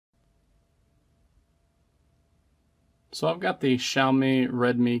So I've got the Xiaomi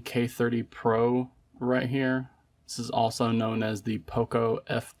Redmi K30 Pro right here. This is also known as the POCO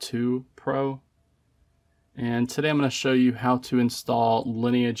F2 Pro. And today I'm going to show you how to install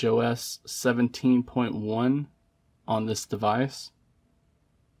LineageOS 17.1 on this device.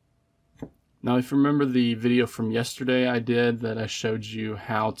 Now, if you remember the video from yesterday I did that I showed you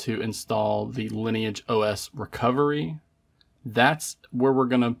how to install the LineageOS Recovery, that's where we're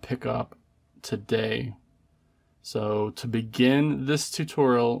going to pick up today. So to begin this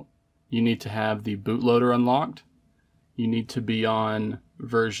tutorial, you need to have the bootloader unlocked. You need to be on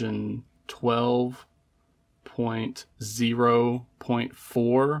version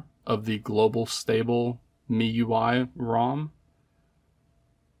 12.0.4 of the global stable MIUI ROM.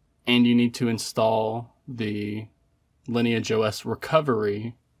 And you need to install the LineageOS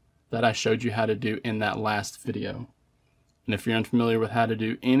Recovery that I showed you how to do in that last video. And if you're unfamiliar with how to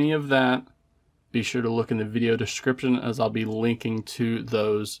do any of that, be sure to look in the video description, as I'll be linking to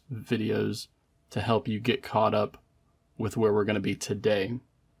those videos to help you get caught up with where we're going to be today.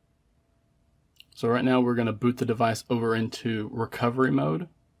 So right now we're going to boot the device over into recovery mode,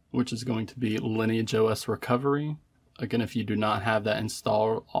 which is going to be LineageOS Recovery. Again, if you do not have that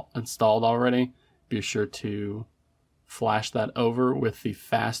installed already, be sure to flash that over with the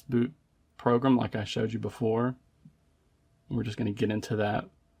Fastboot program like I showed you before. We're just going to get into that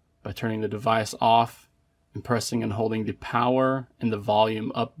by turning the device off and pressing and holding the power and the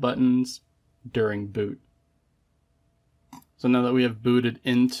volume up buttons during boot. So now that we have booted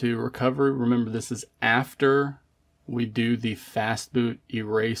into recovery, remember this is after we do the Fastboot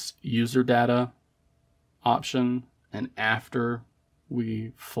erase user data option and after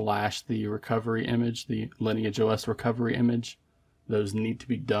we flash the recovery image, the LineageOS recovery image. Those need to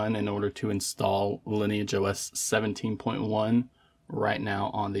be done in order to install LineageOS 17.1 right now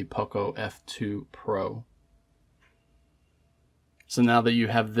on the POCO F2 Pro. So now that you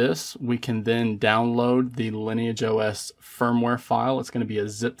have this, we can then download the LineageOS firmware file. It's going to be a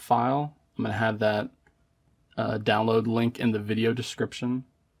zip file. I'm going to have that download link in the video description.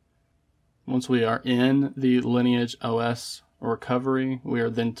 Once we are in the LineageOS recovery, we are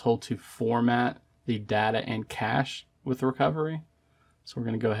then told to format the data and cache with recovery. So we're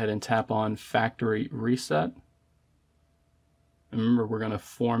going to go ahead and tap on factory reset. Remember, we're going to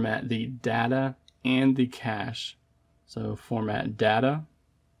format the data and the cache. So format data,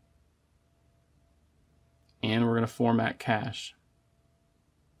 and we're going to format cache.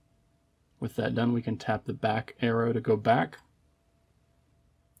 With that done, we can tap the back arrow to go back.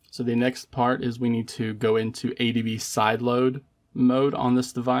 So the next part is we need to go into ADB Sideload Mode on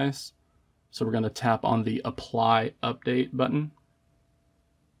this device. So we're going to tap on the Apply Update button.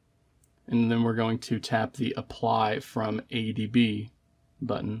 And then we're going to tap the Apply from ADB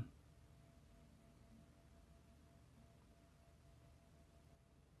button.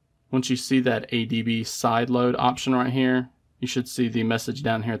 Once you see that ADB Sideload option right here, you should see the message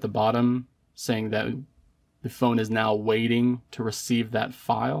down here at the bottom saying that the phone is now waiting to receive that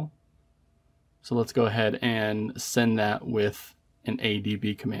file. So let's go ahead and send that with an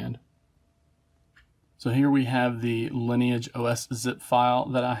ADB command. So here we have the LineageOS zip file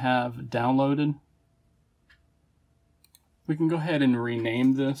that I have downloaded. We can go ahead and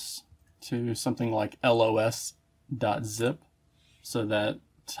rename this to something like los.zip so that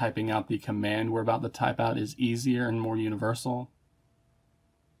typing out the command we're about to type out is easier and more universal.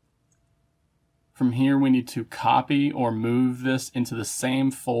 From here, we need to copy or move this into the same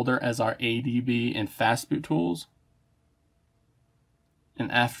folder as our ADB and Fastboot tools. And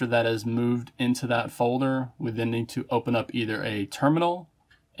after that is moved into that folder, we then need to open up either a terminal,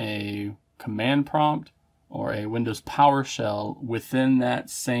 a command prompt, or a Windows PowerShell within that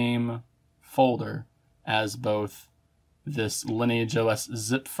same folder as both this LineageOS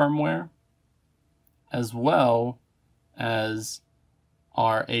zip firmware, as well as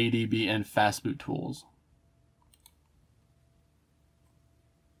our ADB and Fastboot tools.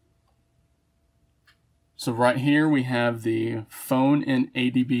 So right here we have the phone in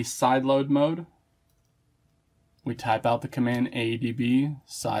ADB Sideload Mode. We type out the command ADB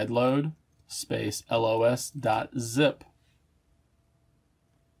Sideload space los.zip.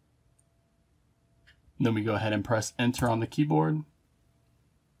 Then we go ahead and press enter on the keyboard.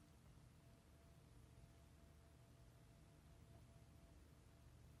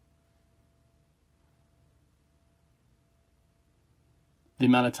 The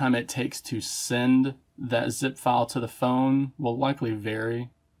amount of time it takes to send that zip file to the phone will likely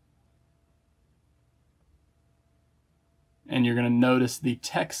vary. And you're going to notice the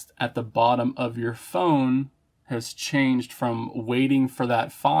text at the bottom of your phone has changed from waiting for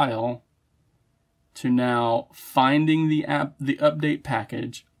that file to now finding the update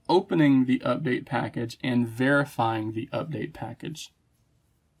package, opening the update package, and verifying the update package.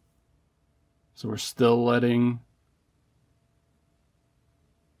 So we're still letting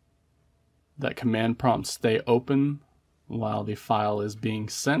that command prompt stay open while the file is being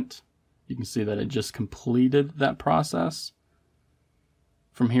sent. You can see that it just completed that process.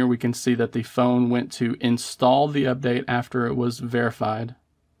 From here we can see that the phone went to install the update after it was verified.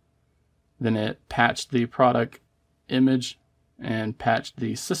 Then it patched the product image and patched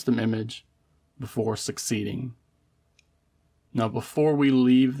the system image before succeeding. Now before we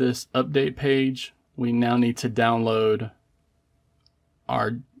leave this update page, we now need to download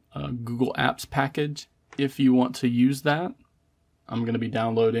our Google Apps package if you want to use that. I'm going to be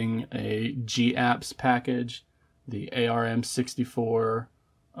downloading a gapps package, the ARM64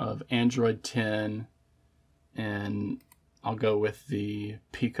 of Android 10, and I'll go with the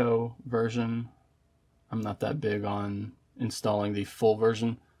PICO version. I'm not that big on installing the full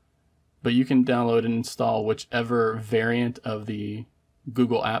version, but you can download and install whichever variant of the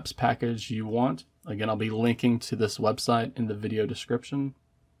Google Apps package you want. Again, I'll be linking to this website in the video description.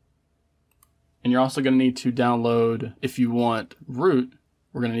 And you're also going to need to download, if you want root,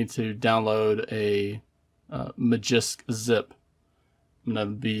 we're going to need to download a magisk.zip. I'm going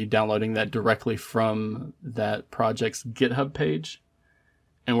to be downloading that directly from that project's GitHub page.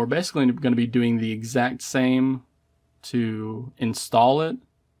 And we're basically going to be doing the exact same to install it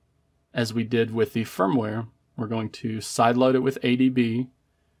as we did with the firmware. We're going to sideload it with ADB,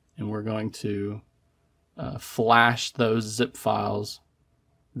 and we're going to flash those zip files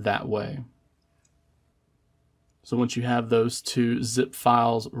that way. So once you have those two zip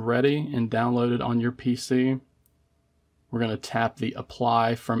files ready and downloaded on your PC, we're going to tap the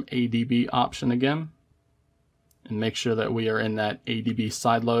Apply from ADB option again and make sure that we are in that ADB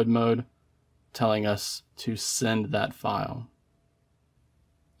Sideload Mode, telling us to send that file.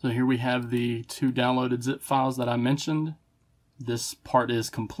 So here we have the two downloaded zip files that I mentioned. This part is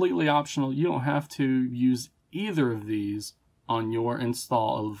completely optional. You don't have to use either of these on your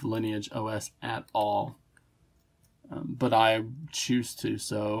install of Lineage OS at all. But I choose to,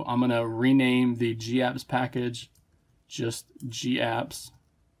 so I'm going to rename the gapps package just gapps.zip.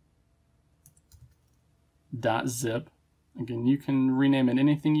 Again, you can rename it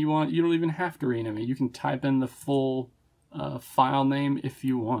anything you want. You don't even have to rename it. You can type in the full file name if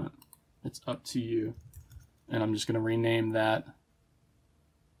you want. It's up to you. And I'm just going to rename that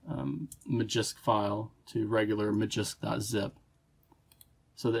magisk file to regular magisk.zip.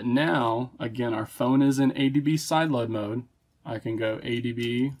 So that now, again, our phone is in ADB Sideload mode. I can go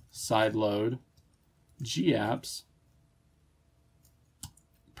ADB Sideload gapps,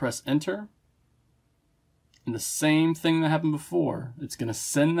 press enter, and the same thing that happened before. It's going to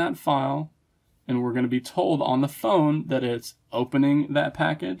send that file, and we're going to be told on the phone that it's opening that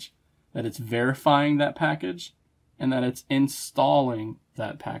package, that it's verifying that package, and that it's installing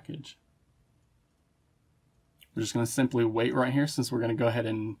that package. We're just going to simply wait right here, since we're going to go ahead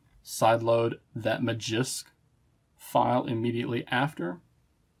and sideload that magisk file immediately after.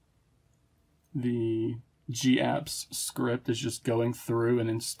 The gapps script is just going through and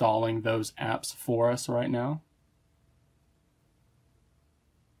installing those apps for us right now.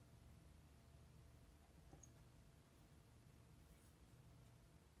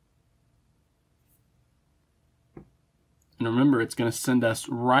 And remember, it's going to send us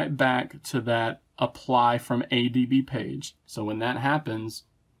right back to that Apply from ADB page. So when that happens,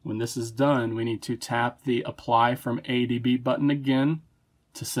 when this is done, we need to tap the Apply from ADB button again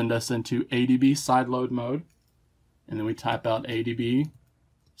to send us into ADB Sideload mode. And then we type out ADB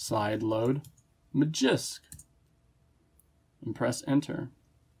Sideload Magisk and press enter.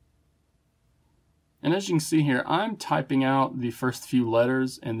 And as you can see here, I'm typing out the first few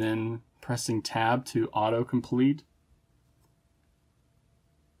letters and then pressing tab to autocomplete.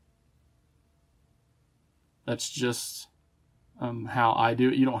 That's just how I do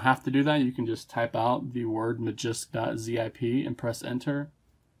it. You don't have to do that. You can just type out the word magisk.zip and press enter.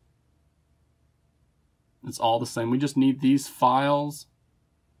 It's all the same. We just need these files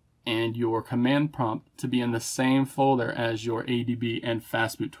and your command prompt to be in the same folder as your ADB and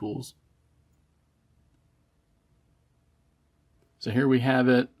Fastboot tools. So here we have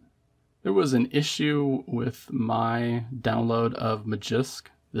it. There was an issue with my download of Magisk.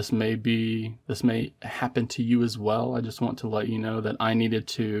 This may happen to you as well. I just want to let you know that I needed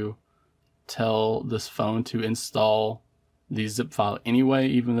to tell this phone to install the zip file anyway,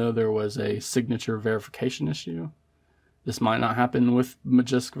 even though there was a signature verification issue. This might not happen with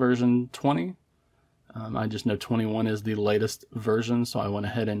Magisk version 20. I just know 21 is the latest version, so I went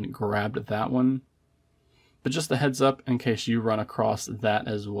ahead and grabbed that one. but just a heads up in case you run across that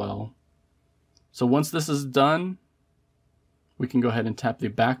as well. So once this is done, we can go ahead and tap the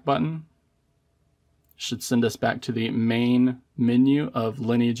back button. Should send us back to the main menu of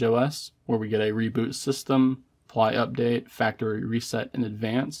LineageOS, where we get a reboot system, apply update, factory reset, and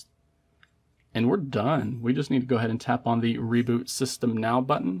advanced. And we're done. We just need to go ahead and tap on the reboot system now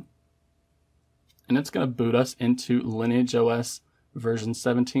button. And it's going to boot us into LineageOS version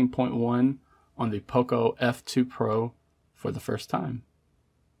 17.1 on the POCO F2 Pro for the first time.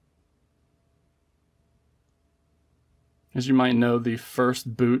 As you might know, the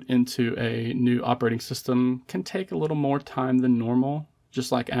first boot into a new operating system can take a little more time than normal,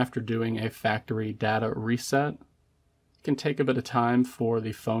 just like after doing a factory data reset. It can take a bit of time for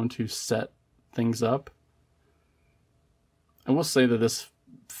the phone to set things up. I will say that this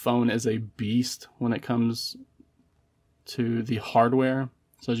phone is a beast when it comes to the hardware.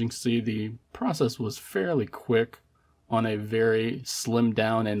 So as you can see, the process was fairly quick on a very slimmed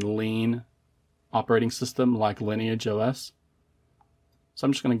down and lean operating system like LineageOS. So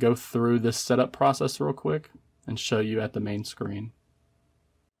I'm just going to go through this setup process real quick and show you at the main screen.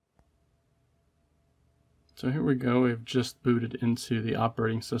 So here we go, we've just booted into the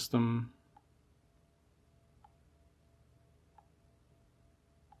operating system.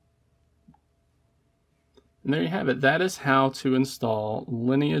 And there you have it. That is how to install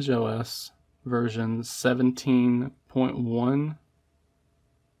LineageOS version 17.1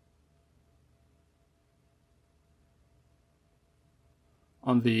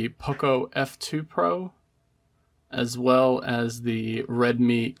 on the POCO F2 Pro, as well as the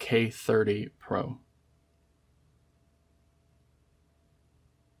Redmi K30 Pro.